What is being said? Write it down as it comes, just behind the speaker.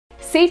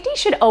Safety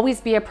should always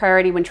be a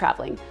priority when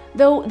traveling,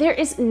 though there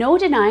is no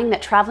denying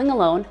that traveling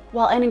alone,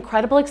 while an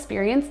incredible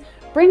experience,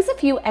 brings a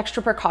few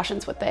extra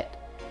precautions with it.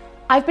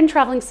 I've been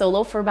traveling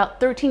solo for about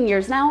 13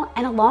 years now,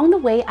 and along the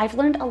way, I've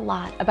learned a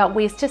lot about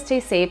ways to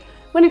stay safe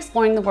when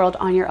exploring the world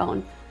on your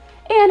own.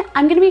 And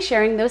I'm going to be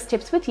sharing those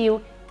tips with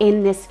you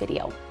in this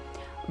video.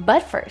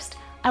 But first,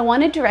 I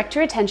want to direct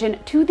your attention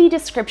to the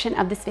description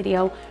of this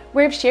video,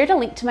 where I've shared a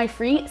link to my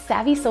free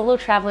Savvy Solo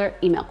Traveler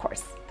email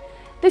course.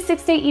 The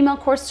 6-day email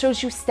course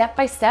shows you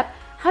step-by-step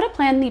how to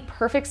plan the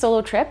perfect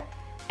solo trip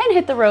and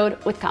hit the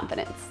road with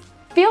confidence.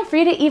 Feel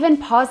free to even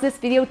pause this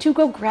video to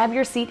go grab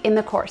your seat in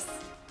the course.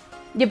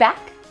 You back?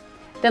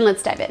 Then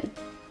let's dive in.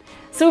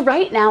 So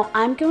right now,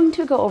 I'm going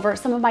to go over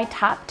some of my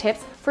top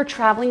tips for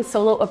traveling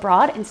solo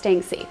abroad and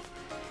staying safe.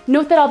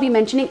 Note that I'll be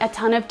mentioning a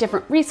ton of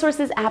different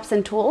resources, apps,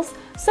 and tools,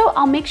 so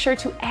I'll make sure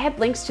to add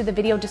links to the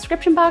video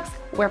description box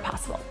where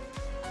possible.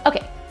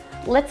 Okay,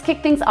 let's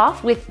kick things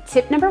off with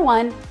tip number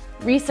 1,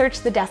 research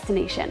the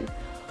destination.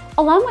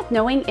 Along with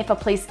knowing if a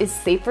place is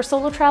safe for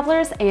solo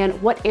travelers and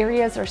what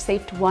areas are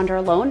safe to wander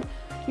alone,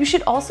 you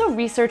should also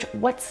research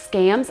what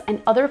scams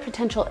and other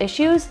potential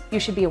issues you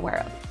should be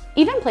aware of.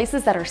 Even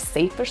places that are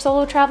safe for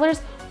solo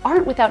travelers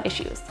aren't without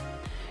issues.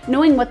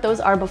 Knowing what those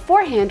are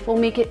beforehand will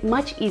make it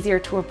much easier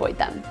to avoid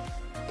them.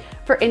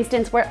 For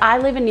instance, where I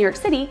live in New York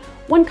City,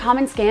 one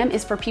common scam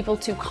is for people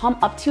to come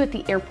up to you at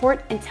the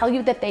airport and tell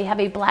you that they have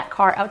a black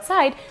car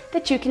outside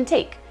that you can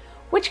take,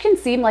 which can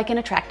seem like an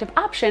attractive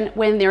option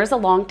when there is a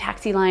long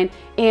taxi line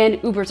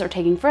and Ubers are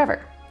taking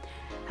forever.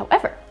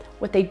 However,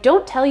 what they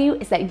don't tell you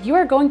is that you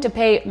are going to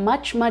pay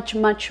much,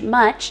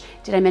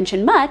 did I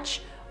mention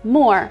much,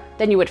 more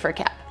than you would for a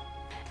cab.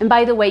 And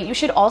by the way, you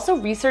should also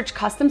research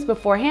customs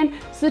beforehand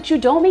so that you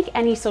don't make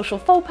any social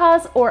faux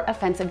pas or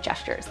offensive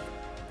gestures.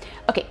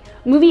 Okay,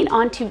 moving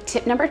on to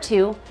tip number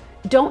 2,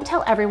 don't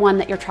tell everyone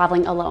that you're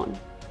traveling alone.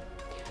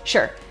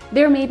 Sure,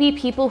 there may be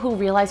people who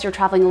realize you're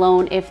traveling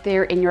alone if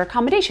they're in your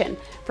accommodation.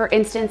 For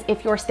instance,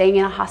 if you're staying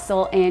in a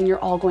hostel and you're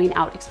all going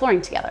out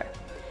exploring together.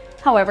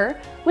 However,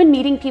 when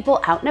meeting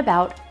people out and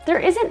about, there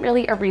isn't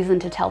really a reason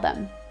to tell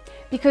them.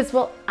 Because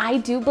while I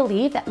do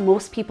believe that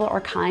most people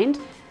are kind,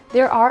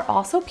 there are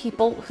also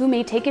people who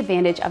may take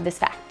advantage of this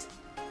fact.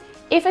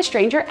 If a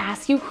stranger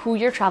asks you who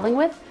you're traveling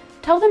with,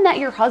 tell them that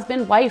your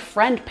husband, wife,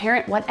 friend,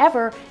 parent,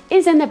 whatever,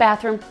 is in the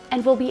bathroom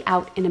and will be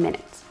out in a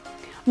minute.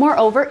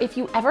 Moreover, if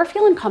you ever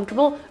feel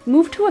uncomfortable,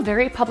 move to a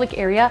very public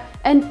area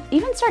and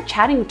even start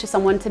chatting to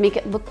someone to make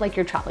it look like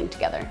you're traveling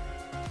together.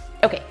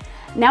 Okay,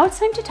 now it's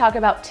time to talk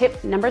about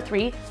tip number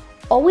 3,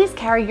 always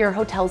carry your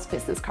hotel's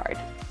business card.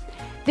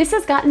 This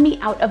has gotten me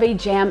out of a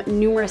jam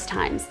numerous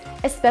times,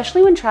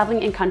 especially when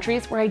traveling in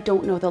countries where I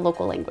don't know the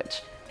local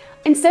language.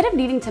 Instead of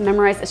needing to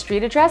memorize a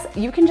street address,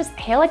 you can just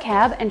hail a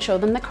cab and show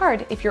them the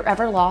card if you're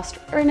ever lost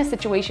or in a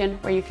situation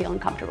where you feel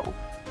uncomfortable.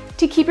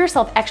 To keep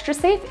yourself extra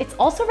safe, it's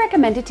also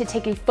recommended to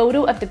take a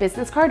photo of the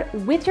business card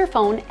with your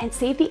phone and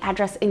save the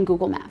address in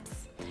Google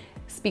Maps.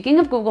 Speaking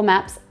of Google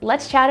Maps,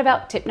 let's chat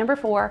about tip number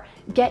 4,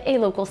 get a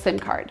local SIM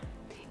card.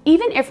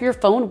 Even if your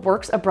phone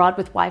works abroad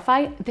with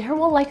Wi-Fi, there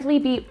will likely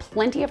be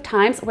plenty of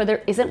times where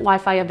there isn't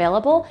Wi-Fi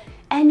available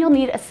and you'll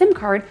need a SIM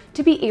card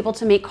to be able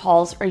to make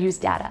calls or use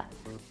data.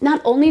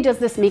 Not only does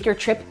this make your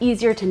trip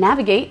easier to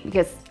navigate,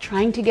 because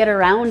trying to get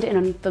around in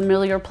a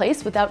familiar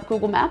place without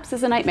Google Maps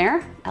is a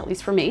nightmare, at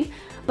least for me,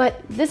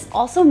 but this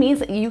also means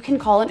that you can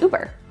call an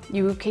Uber.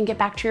 You can get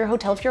back to your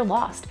hotel if you're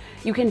lost.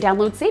 You can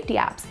download safety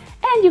apps,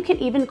 and you can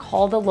even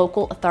call the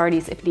local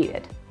authorities if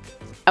needed.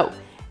 Oh,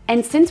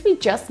 and since we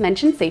just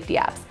mentioned safety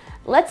apps,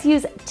 let's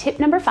use tip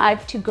number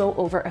 5 to go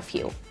over a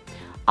few.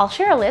 I'll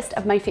share a list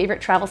of my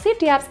favorite travel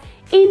safety apps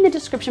in the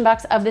description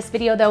box of this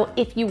video though,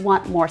 if you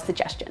want more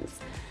suggestions.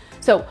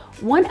 So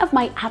one of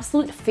my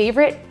absolute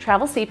favorite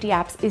travel safety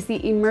apps is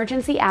the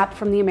emergency app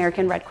from the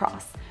American Red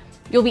Cross.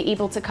 You'll be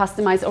able to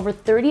customize over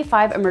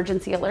 35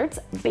 emergency alerts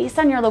based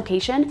on your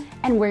location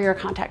and where your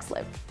contacts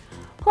live.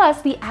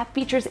 Plus, the app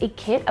features a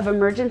kit of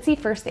emergency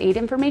first aid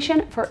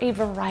information for a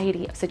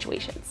variety of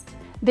situations.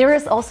 There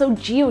is also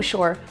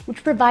GeoShore,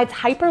 which provides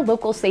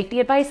hyper-local safety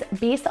advice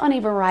based on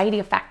a variety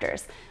of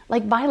factors,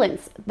 like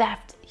violence,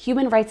 theft,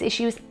 human rights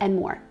issues, and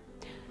more.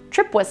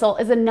 TripWhistle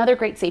is another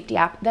great safety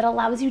app that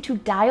allows you to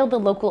dial the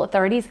local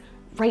authorities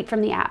right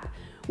from the app,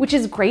 which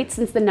is great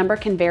since the number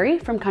can vary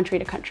from country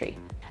to country.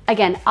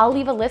 Again, I'll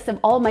leave a list of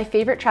all of my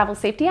favorite travel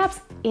safety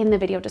apps in the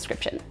video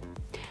description.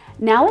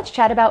 Now let's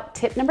chat about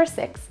tip number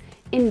 6,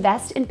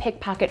 invest in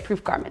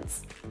pickpocket-proof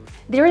garments.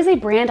 There is a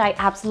brand I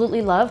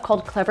absolutely love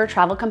called Clever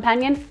Travel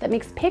Companion that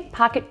makes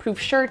pickpocket-proof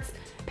shirts,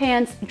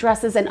 pants,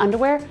 dresses, and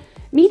underwear,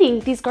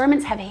 meaning these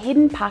garments have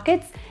hidden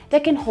pockets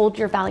that can hold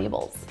your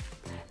valuables.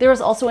 There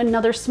is also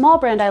another small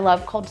brand I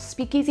love called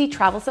Speakeasy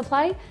Travel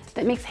Supply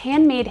that makes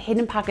handmade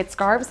hidden pocket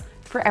scarves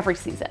for every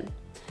season.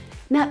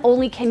 Not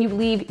only can you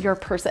leave your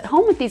purse at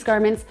home with these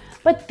garments,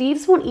 but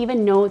thieves won't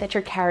even know that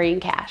you're carrying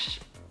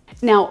cash.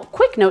 Now,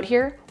 quick note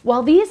here,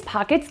 while these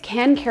pockets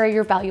can carry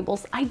your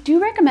valuables, I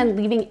do recommend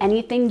leaving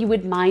anything you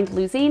would mind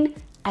losing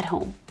at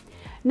home.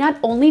 Not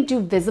only do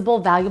visible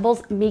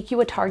valuables make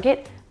you a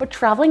target, but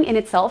traveling in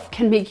itself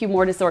can make you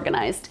more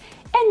disorganized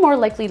and more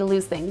likely to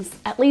lose things,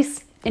 at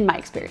least in my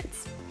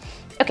experience.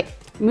 Okay,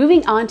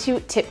 moving on to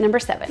tip number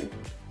 7,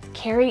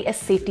 carry a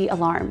safety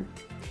alarm.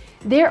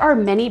 There are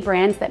many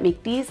brands that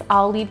make these.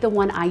 I'll leave the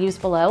one I use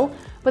below,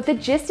 but the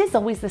gist is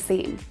always the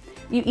same.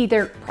 You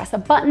either press a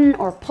button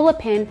or pull a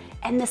pin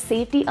and the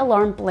safety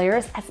alarm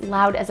blares as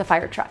loud as a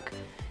fire truck.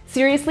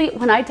 Seriously,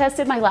 when I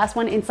tested my last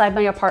one inside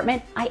my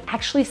apartment, I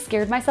actually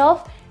scared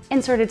myself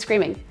and started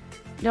screaming.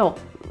 No,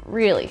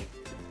 really.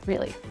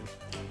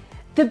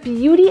 The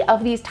beauty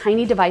of these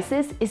tiny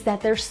devices is that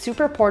they're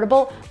super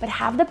portable, but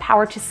have the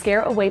power to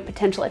scare away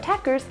potential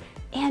attackers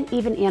and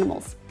even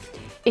animals.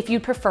 If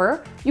you'd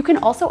prefer, you can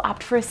also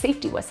opt for a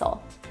safety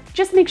whistle.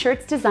 Just make sure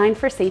it's designed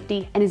for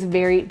safety and is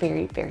very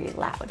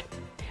loud.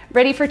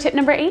 Ready for tip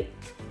number 8?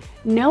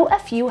 Know a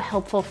few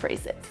helpful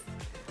phrases.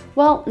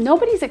 Well,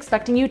 nobody's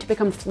expecting you to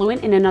become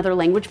fluent in another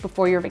language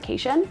before your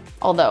vacation,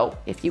 although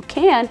if you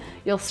can,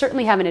 you'll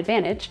certainly have an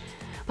advantage.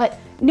 But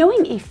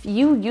knowing a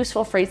few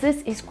useful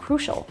phrases is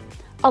crucial,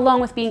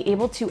 along with being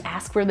able to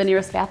ask where the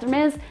nearest bathroom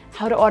is,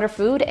 how to order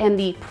food, and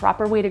the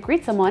proper way to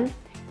greet someone.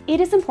 It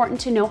is important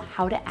to know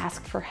how to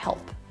ask for help.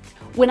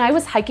 When I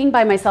was hiking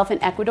by myself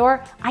in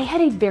Ecuador, I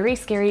had a very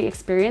scary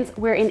experience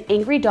where an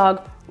angry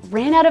dog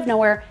ran out of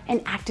nowhere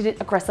and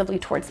acted aggressively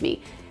towards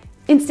me.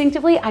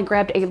 Instinctively, I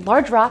grabbed a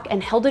large rock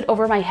and held it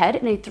over my head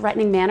in a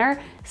threatening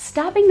manner,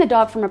 stopping the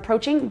dog from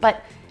approaching,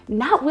 but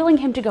not willing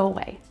him to go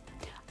away.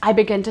 I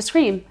began to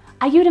scream,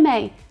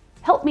 "Ayúdame,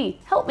 help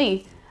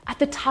me," at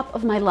the top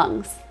of my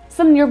lungs.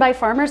 Some nearby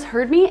farmers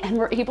heard me and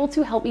were able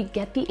to help me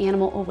get the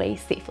animal away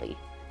safely.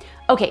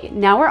 Okay,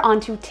 now we're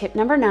on to tip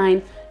number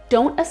 9,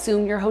 don't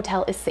assume your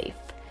hotel is safe.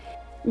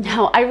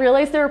 Now, I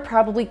realize there are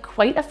probably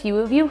quite a few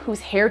of you whose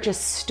hair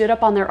just stood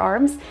up on their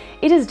arms.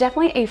 It is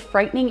definitely a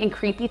frightening and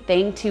creepy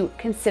thing to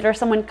consider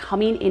someone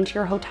coming into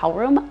your hotel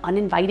room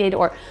uninvited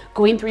or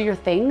going through your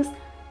things,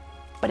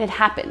 but it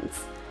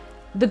happens.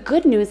 The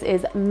good news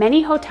is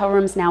many hotel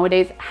rooms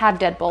nowadays have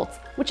deadbolts,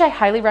 which I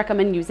highly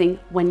recommend using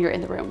when you're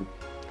in the room.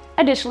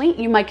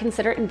 Additionally, you might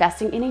consider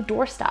investing in a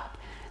doorstop.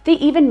 They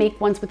even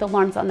make ones with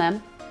alarms on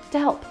them to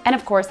help. And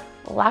of course,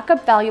 lock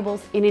up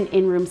valuables in an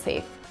in-room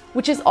safe,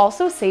 which is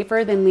also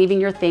safer than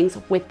leaving your things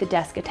with the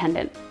desk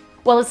attendant.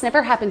 While it's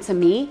never happened to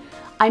me,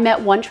 I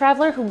met one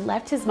traveler who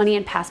left his money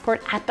and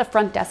passport at the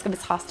front desk of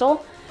his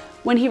hostel.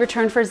 When he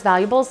returned for his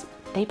valuables,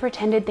 they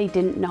pretended they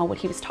didn't know what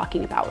he was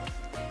talking about.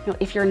 Now,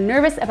 if you're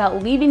nervous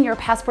about leaving your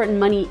passport and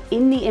money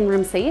in the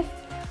in-room safe,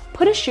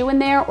 put a shoe in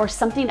there or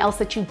something else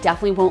that you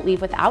definitely won't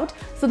leave without,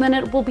 so then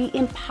it will be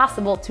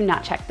impossible to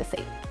not check the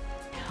safe.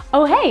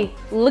 Oh hey,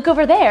 look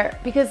over there,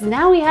 because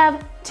now we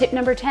have tip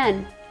number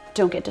 10,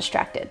 don't get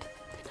distracted.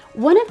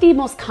 One of the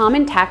most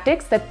common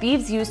tactics that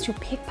thieves use to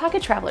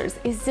pickpocket travelers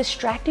is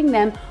distracting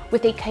them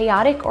with a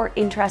chaotic or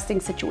interesting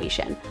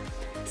situation.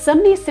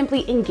 Some may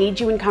simply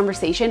engage you in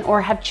conversation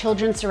or have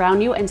children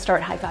surround you and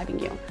start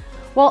high-fiving you,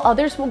 while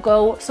others will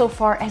go so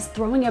far as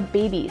throwing a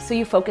baby so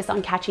you focus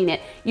on catching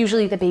it.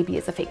 Usually the baby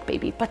is a fake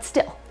baby, but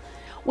still.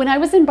 When I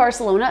was in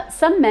Barcelona,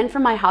 some men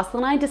from my hostel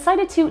and I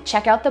decided to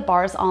check out the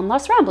bars on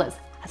Las Ramblas,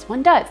 as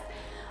one does.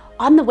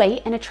 On the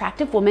way, an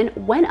attractive woman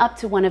went up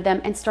to one of them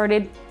and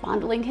started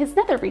fondling his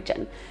nether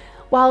region.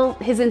 While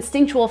his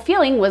instinctual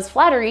feeling was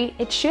flattery,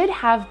 it should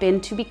have been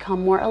to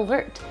become more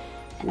alert.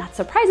 And not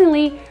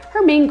surprisingly,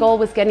 her main goal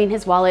was getting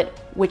his wallet,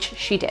 which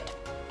she did.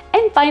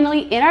 And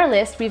finally, in our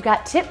list, we've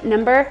got tip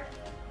number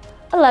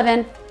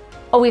 11,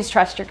 always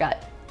trust your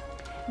gut.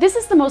 This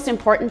is the most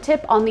important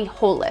tip on the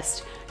whole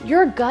list.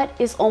 Your gut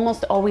is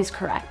almost always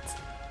correct.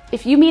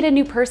 If you meet a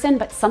new person,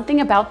 but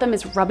something about them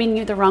is rubbing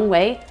you the wrong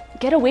way,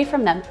 get away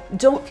from them.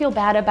 Don't feel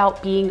bad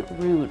about being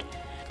rude.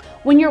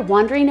 When you're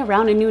wandering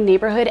around a new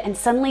neighborhood and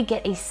suddenly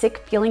get a sick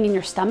feeling in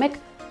your stomach,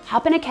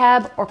 hop in a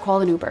cab or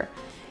call an Uber.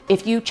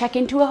 If you check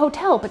into a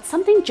hotel, but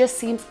something just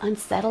seems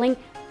unsettling,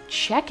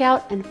 check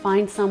out and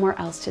find somewhere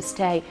else to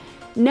stay.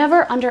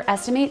 Never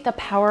underestimate the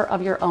power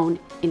of your own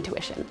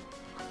intuition.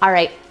 All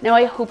right, now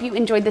I hope you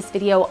enjoyed this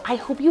video. I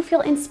hope you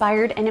feel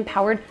inspired and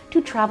empowered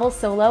to travel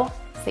solo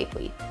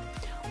safely.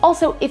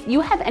 Also, if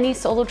you have any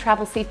solo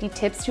travel safety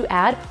tips to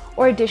add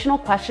or additional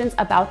questions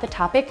about the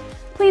topic,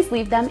 please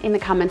leave them in the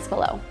comments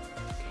below.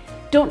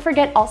 Don't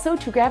forget also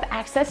to grab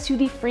access to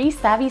the free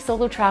Savvy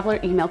Solo Traveler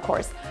email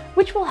course,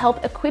 which will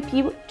help equip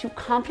you to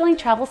confidently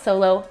travel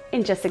solo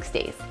in just 6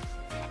 days.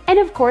 And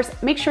of course,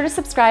 make sure to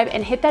subscribe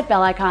and hit that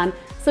bell icon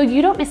so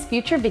you don't miss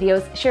future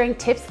videos sharing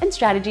tips and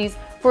strategies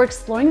for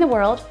exploring the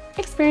world,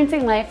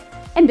 experiencing life,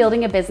 and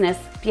building a business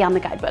beyond the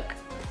guidebook.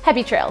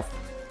 Happy trails!